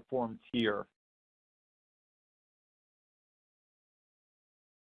ALI and perform tear?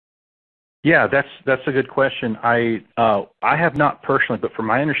 Yeah, that's a good question. I have not personally, but from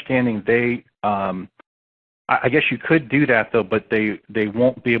my understanding, I guess you could do that though, but they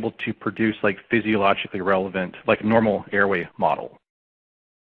won't be able to produce like physiologically relevant, like normal airway model.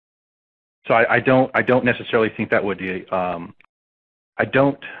 So I don't necessarily think that would be. I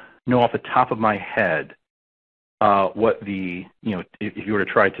don't know off the top of my head what if you were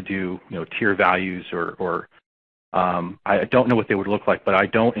to try to do tear values or I don't know what they would look like, but I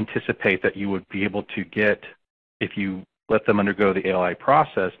don't anticipate that you would be able to get, if you let them undergo the ALI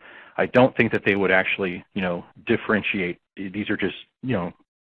process, I don't think that they would actually, differentiate. These are just, you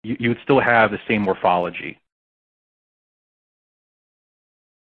would still have the same morphology.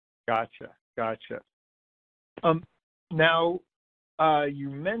 Gotcha. Now, you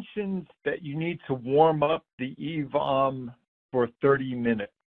mentioned that you need to warm up the EVOM for 30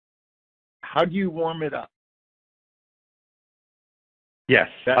 minutes. How do you warm it up? Yes.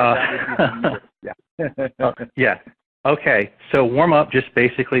 That yeah. Okay. So warm up just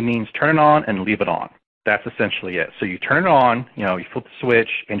basically means turn it on and leave it on. That's essentially it. So you turn it on, you flip the switch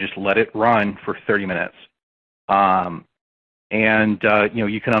and just let it run for 30 minutes. and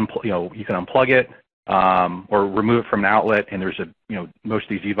you can unplug it or remove it from an outlet. And there's most of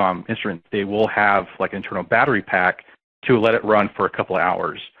these EVOM instruments, they will have like an internal battery pack to let it run for a couple of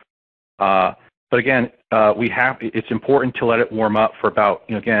hours. But again, it's important to let it warm up for about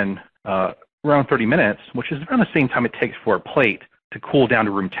around 30 minutes, which is around the same time it takes for a plate to cool down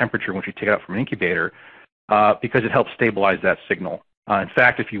to room temperature once you take it out from an incubator, because it helps stabilize that signal. In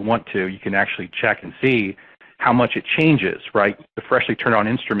fact, if you want to, you can actually check and see how much it changes, right? The freshly turned on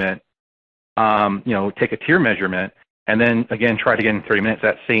instrument, take a tear measurement, and then again, try it again in 30 minutes,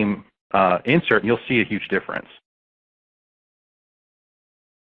 that same insert, and you'll see a huge difference.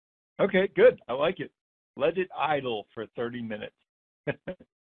 Okay, good. I like it. Let it idle for 30 minutes.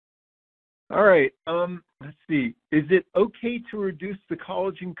 All right. Let's see. Is it okay to reduce the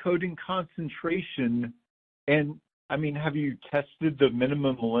collagen coating concentration? And I mean, have you tested the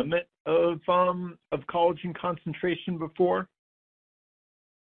minimum limit of collagen concentration before?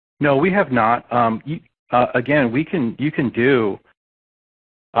 No, we have not. Again, you can do.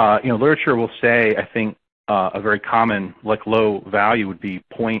 Literature will say, I think a very common low value would be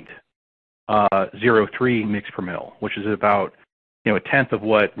 0.03 mix per mil, which is about a tenth of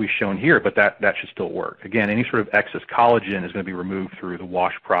what we've shown here, but that should still work. Again, any sort of excess collagen is going to be removed through the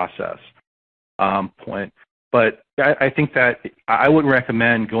wash process. But I think that I wouldn't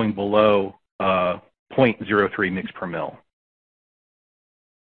recommend going below 0.03 mix per mil.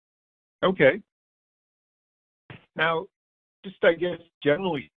 Okay. Now, just I guess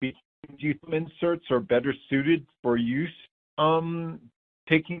generally speaking, do you think inserts are better suited for use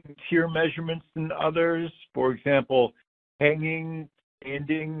taking tear measurements than others? For example, hanging,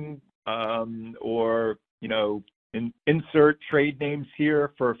 standing, or insert trade names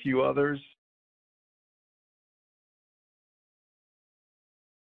here for a few others.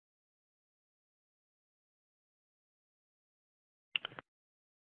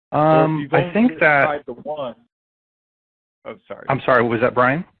 I think that. The one. Oh, sorry. I'm sorry. What was that,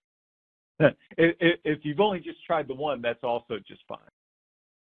 Brian? If you've only just tried the one, that's also just fine.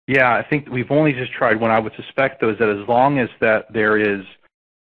 Yeah, I think we've only just tried one. I would suspect, though, is that as long as that there is,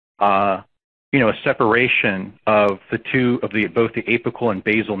 a separation of both the apical and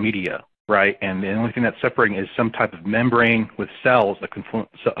basal media, right? And the only thing that's separating is some type of membrane with cells, a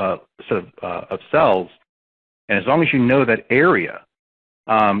set of cells. And as long as you know that area,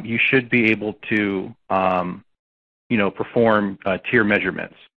 you should be able to, perform tear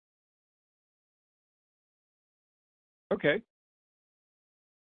measurements. Okay.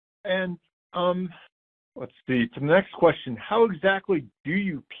 And let's see. To the next question, how exactly do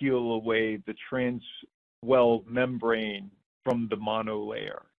you peel away the transwell membrane from the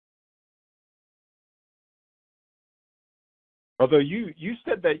monolayer? Although you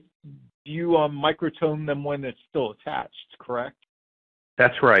said that you microtome them when it's still attached, correct?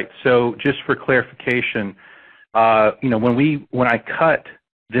 That's right. So just for clarification, when I cut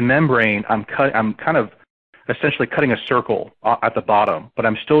the membrane, I'm kind of essentially cutting a circle at the bottom, but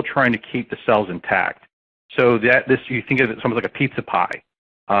I'm still trying to keep the cells intact. So you think of it something like a pizza pie,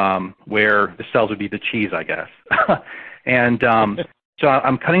 where the cells would be the cheese, I guess. And so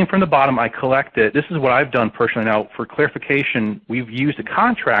I'm cutting it from the bottom. I collect it. This is what I've done personally. Now, for clarification, we've used a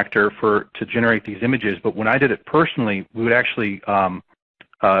contractor to generate these images, but when I did it personally, we would actually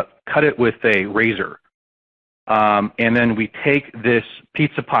cut it with a razor. And then we take this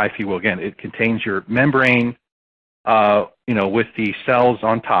pizza pie, if you will. Again, it contains your membrane, with the cells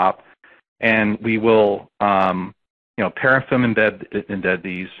on top, and we will, paraffin embed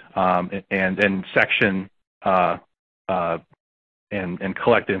these, and then section and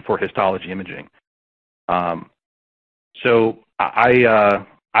collect it for histology imaging. So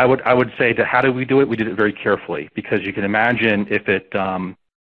I would say that how did we do it? We did it very carefully, because you can imagine if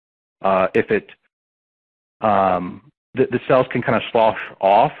the cells can kind of slough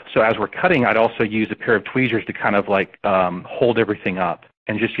off. So as we're cutting, I'd also use a pair of tweezers to kind of hold everything up,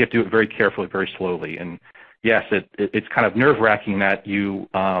 and just you have to do it very carefully, very slowly. And yes, it's kind of nerve-wracking that you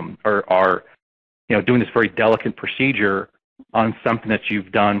are doing this very delicate procedure on something that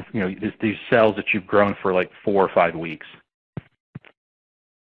you've done, these cells that you've grown for 4 or 5 weeks.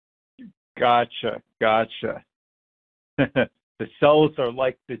 Gotcha. The cells are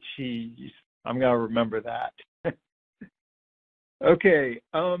like the cheese. I'm going to remember that. Okay.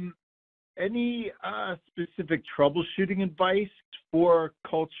 Any specific troubleshooting advice for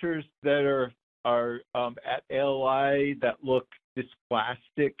cultures that are at ALI that look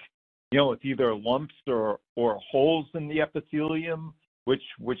dysplastic, with either lumps or holes in the epithelium, which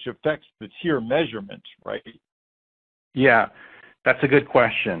affects the tear measurement, right? Yeah, that's a good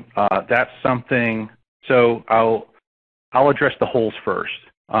question. That's something. So I'll I'll address the holes first.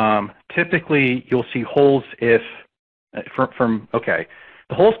 Typically, you'll see holes if okay,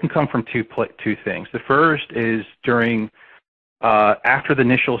 the holes can come from two things. The first is during after the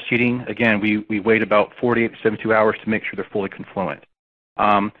initial seeding. Again, we wait about 48 to 72 hours to make sure they're fully confluent.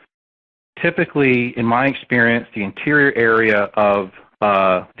 Typically, in my experience, the interior area of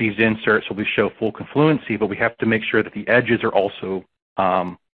these inserts will show full confluency, but we have to make sure that the edges are also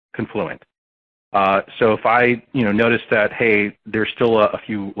confluent. So if I notice that, hey, there's still a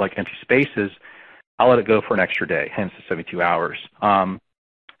few like empty spaces, I'll let it go for an extra day, hence the 72 hours.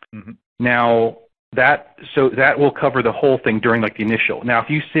 Now that will cover the whole thing during like the initial. Now if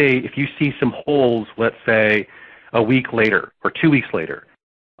you see some holes, let's say a week later or 2 weeks later,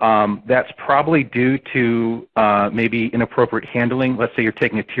 that's probably due to maybe inappropriate handling. Let's say you're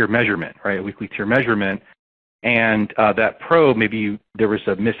taking a tear measurement, right, a weekly tear measurement, and that probe, maybe there was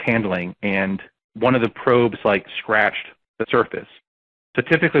a mishandling and one of the probes like scratched the surface. So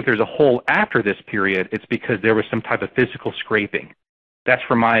typically if there's a hole after this period, it's because there was some type of physical scraping. That's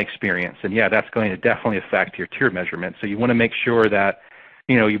from my experience. And yeah, that's going to definitely affect your tear measurement. So you want to make sure that,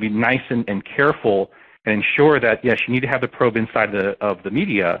 you be nice and careful and ensure that, yes, you need to have the probe inside of the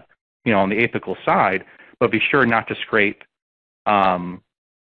media, on the apical side, but be sure not to scrape, the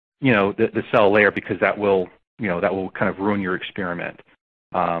cell layer, because that will kind of ruin your experiment.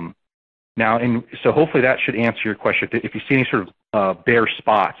 So hopefully that should answer your question. If you see any sort of bare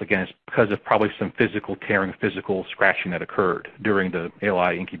spots, again, it's because of probably some physical tearing, physical scratching that occurred during the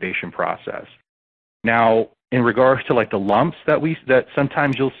ALI incubation process. Now, in regards to like the lumps that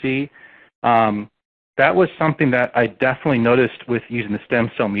sometimes you'll see, that was something that I definitely noticed with using the stem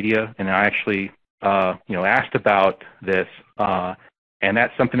cell media, and I actually, asked about this, and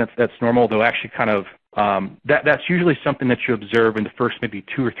that's something that's normal, though actually kind of, that's usually something that you observe in the first maybe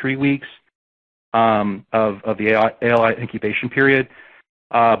 2 or 3 weeks of the ALI incubation period,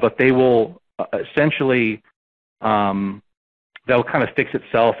 but they will essentially, that'll kind of fix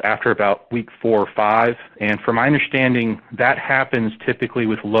itself after about week 4 or 5, and from my understanding, that happens typically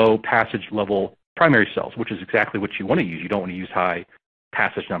with low passage level primary cells, which is exactly what you want to use. You don't want to use high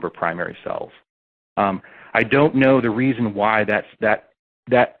passage number primary cells. I don't know the reason why that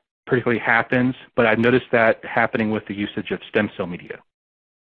particularly happens, but I've noticed that happening with the usage of stem cell media.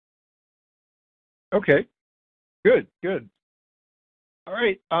 Okay, good. All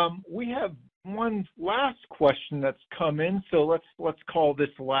right, we have one last question that's come in, so let's call this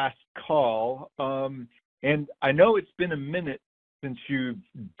last call. And I know it's been a minute since you've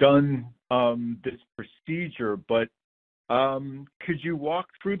done this procedure, but could you walk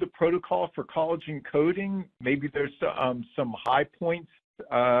through the protocol for collagen coating? Maybe there's some high points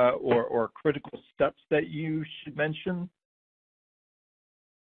or critical steps that you should mention.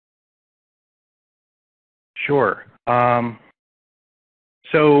 Sure.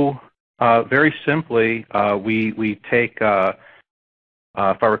 So very simply, we take, if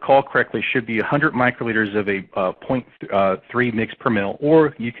I recall correctly, should be 100 microliters of a 0.3 mg per mil,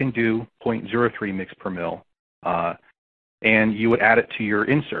 or you can do 0.03 mg per mil, and you would add it to your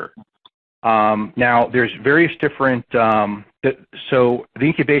insert. Now, there's various different, so the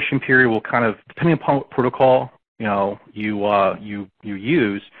incubation period will kind of, depending upon what protocol you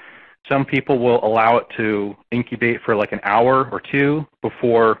use, some people will allow it to incubate for like an hour or 2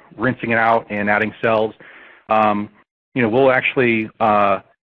 before rinsing it out and adding cells. We'll actually,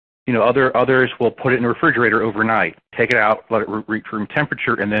 others will put it in the refrigerator overnight, take it out, let it reach room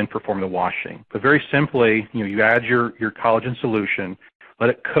temperature, and then perform the washing. But very simply, you add your collagen solution, let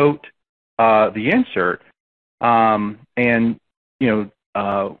it coat the insert, and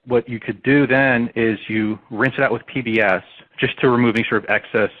what you could do then is you rinse it out with PBS just to remove any sort of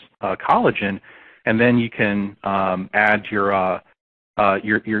excess collagen, and then you can add you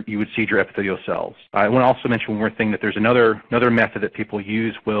would seed your epithelial cells. I want to also mention one more thing, that there's another method that people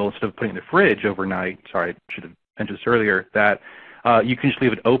use. Will, instead of putting it in the fridge overnight, sorry, I should have mentioned this earlier, that you can just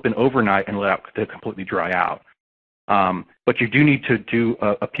leave it open overnight and let it completely dry out. But you do need to do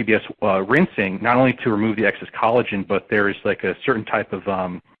a PBS rinsing, not only to remove the excess collagen, but there is like a certain type of,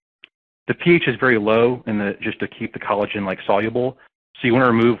 the pH is very low just to keep the collagen like soluble. So you want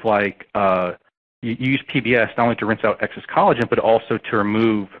to remove you use PBS not only to rinse out excess collagen, but also to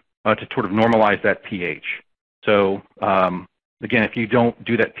remove, to sort of normalize that pH. So again, if you don't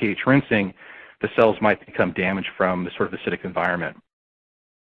do that pH rinsing, the cells might become damaged from the sort of acidic environment.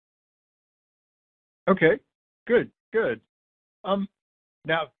 Okay, good.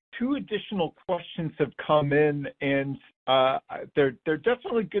 Now, 2 additional questions have come in, and they're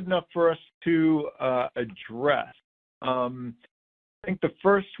definitely good enough for us to address. I think the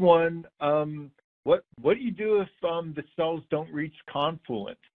first one, What do you do if the cells don't reach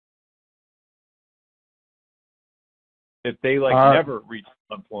confluent? If they never reach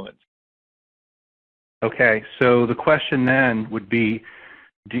confluent? Okay, so the question then would be,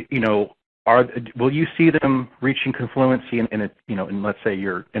 will you see them reaching confluency in let's say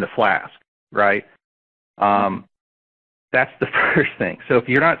you're in a flask, right? That's the first thing. So if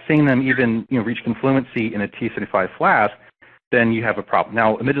you're not seeing them even reach confluency in a T75 flask, then you have a problem.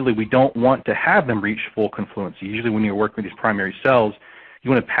 Now, admittedly, we don't want to have them reach full confluency. Usually when you're working with these primary cells, you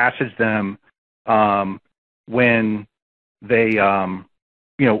want to passage them when they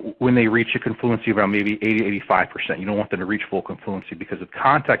when they reach a confluency of around maybe 80-85%. You don't want them to reach full confluency because of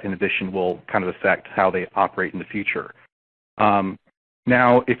contact inhibition will kind of affect how they operate in the future.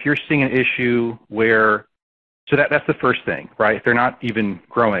 Now, if you're seeing an issue where, so that's the first thing, right? If they're not even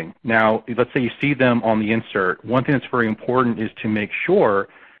growing. Now, let's say you see them on the insert. One thing that's very important is to make sure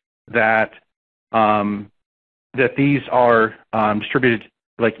that that these are distributed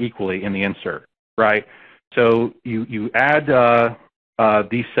equally in the insert, right? So you add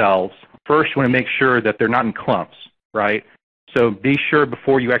these cells. First, you want to make sure that they're not in clumps, right? So be sure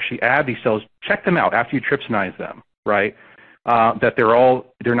before you actually add these cells, check them out after you trypsinize them, right? That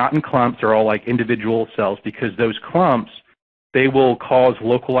they're not in clumps, they're all like individual cells, because those clumps, they will cause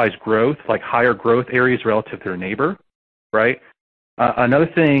localized growth, like higher growth areas relative to their neighbor, right? Another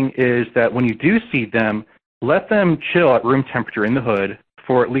thing is that when you do seed them, let them chill at room temperature in the hood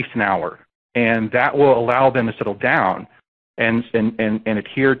for at least an hour, and that will allow them to settle down and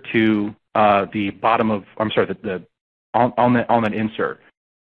adhere to the bottom of, on that insert.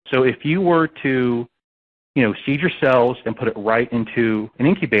 So if you were to seed your cells and put it right into an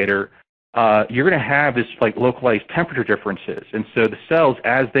incubator, you're going to have this localized temperature differences. And so the cells,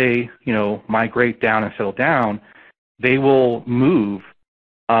 as they, migrate down and settle down, they will move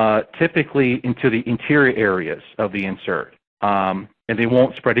typically into the interior areas of the insert. And they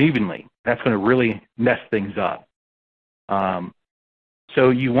won't spread evenly. That's going to really mess things up. So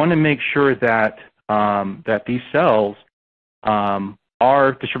you want to make sure that, that these cells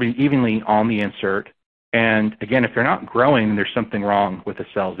are distributed evenly on the insert. And again, if they're not growing, there's something wrong with the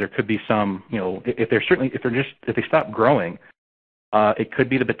cells. There could be some, if they stop growing, it could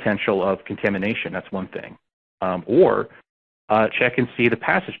be the potential of contamination. That's one thing. Or check and see the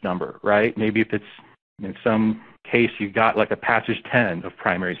passage number, right? Maybe if it's in some case you got like a passage 10 of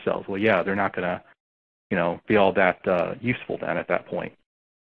primary cells. Well, yeah, they're not going to, be all that useful then at that point.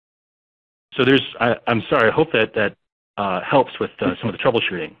 So I'm sorry. I hope that helps with some of the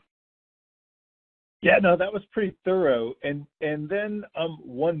troubleshooting. Yeah, no, that was pretty thorough. And then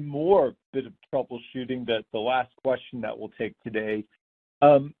one more bit of troubleshooting, that the last question that we'll take today.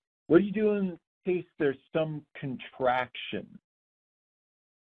 What do you do in case there's some contraction?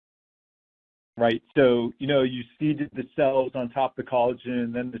 Right, so, you seeded the cells on top of the collagen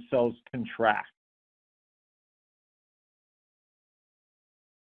and then the cells contract.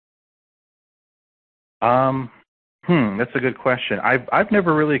 That's a good question. I've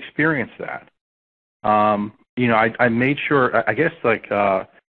never really experienced that. I made sure, I guess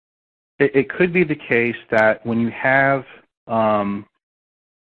it could be the case that when you have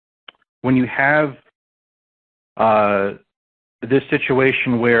this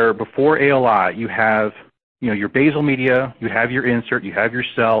situation where before ALI you have your basal media, you have your insert, you have your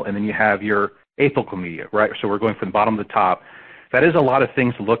cell, and then you have your apical media, right? So we're going from the bottom to the top. That is a lot of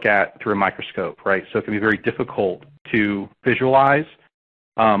things to look at through a microscope, right? So it can be very difficult to visualize.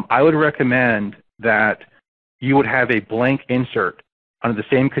 I would recommend that you would have a blank insert under the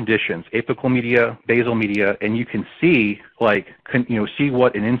same conditions, apical media, basal media, and you can see see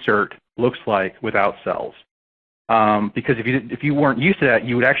what an insert looks like without cells. Because if you weren't used to that,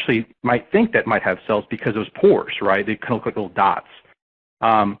 you would actually might think that might have cells because those pores, right? They kind of look like little dots.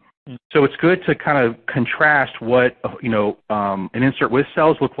 So it's good to kind of contrast what an insert with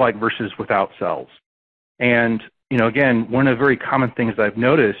cells look like versus without cells. And again, one of the very common things I've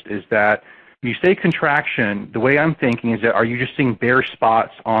noticed is that when you say contraction, the way I'm thinking is that are you just seeing bare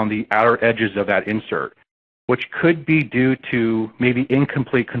spots on the outer edges of that insert, which could be due to maybe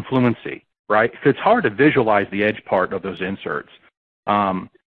incomplete confluency, right? So it's hard to visualize the edge part of those inserts.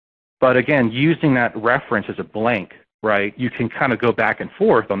 But again, using that reference as a blank, right, you can kind of go back and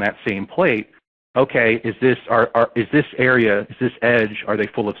forth on that same plate. Okay, is this area, is this edge, are they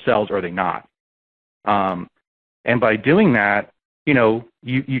full of cells or are they not? And by doing that,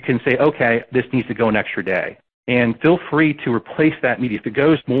 you can say, okay, this needs to go an extra day. And feel free to replace that media. If it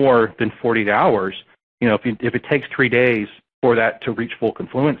goes more than 48 hours, if it takes 3 days for that to reach full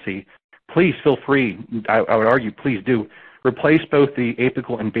confluency, please feel free, I would argue, please do, replace both the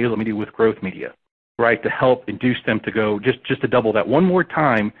apical and basal media with growth media. right, to help induce them to go just to double that one more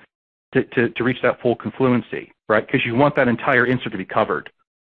time to reach that full confluency, right? Because you want that entire insert to be covered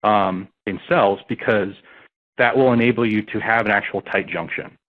in cells, because that will enable you to have an actual tight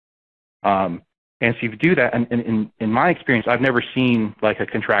junction. And so if you do that, and in my experience, I've never seen like a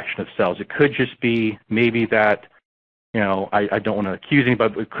contraction of cells. It could just be maybe that, I don't want to accuse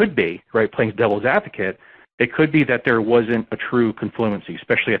anybody, but it could be, right, playing devil's advocate, it could be that there wasn't a true confluency,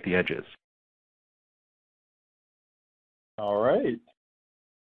 especially at the edges. All right.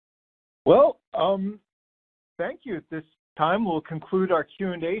 Well, thank you. At this time, we'll conclude our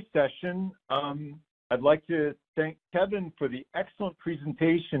Q&A session. I'd like to thank Kevin for the excellent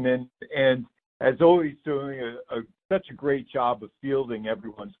presentation and as always, doing such a great job of fielding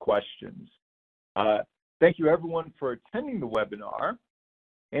everyone's questions. Thank you, everyone, for attending the webinar.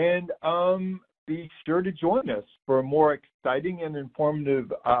 And be sure to join us for more exciting and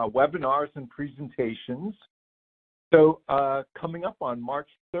informative webinars and presentations. So coming up on March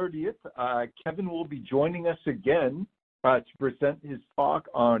 30th, Kevin will be joining us again to present his talk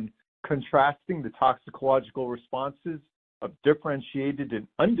on contrasting the toxicological responses of differentiated and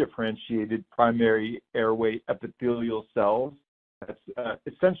undifferentiated primary airway epithelial cells. That's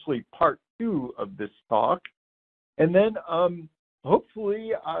essentially part 2 of this talk. And then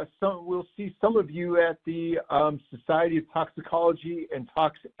hopefully we'll see some of you at the Society of Toxicology and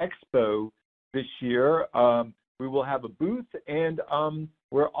Tox Expo this year. We will have a booth, and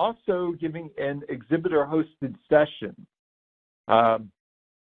we're also giving an exhibitor-hosted session.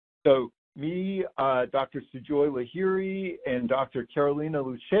 So me, Dr. Sujoy Lahiri, and Dr. Carolina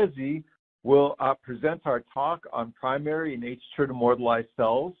Lucchesi will present our talk on primary and H-tertimortalized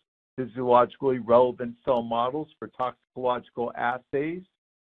cells, physiologically relevant cell models for toxicological assays.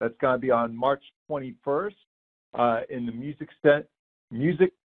 That's going to be on March 21st in the Music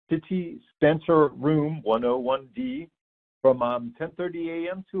City Center Room 101D from 10:30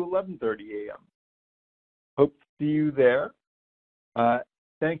 a.m. to 11:30 a.m. Hope to see you there.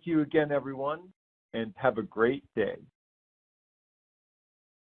 Thank you again, everyone, and have a great day.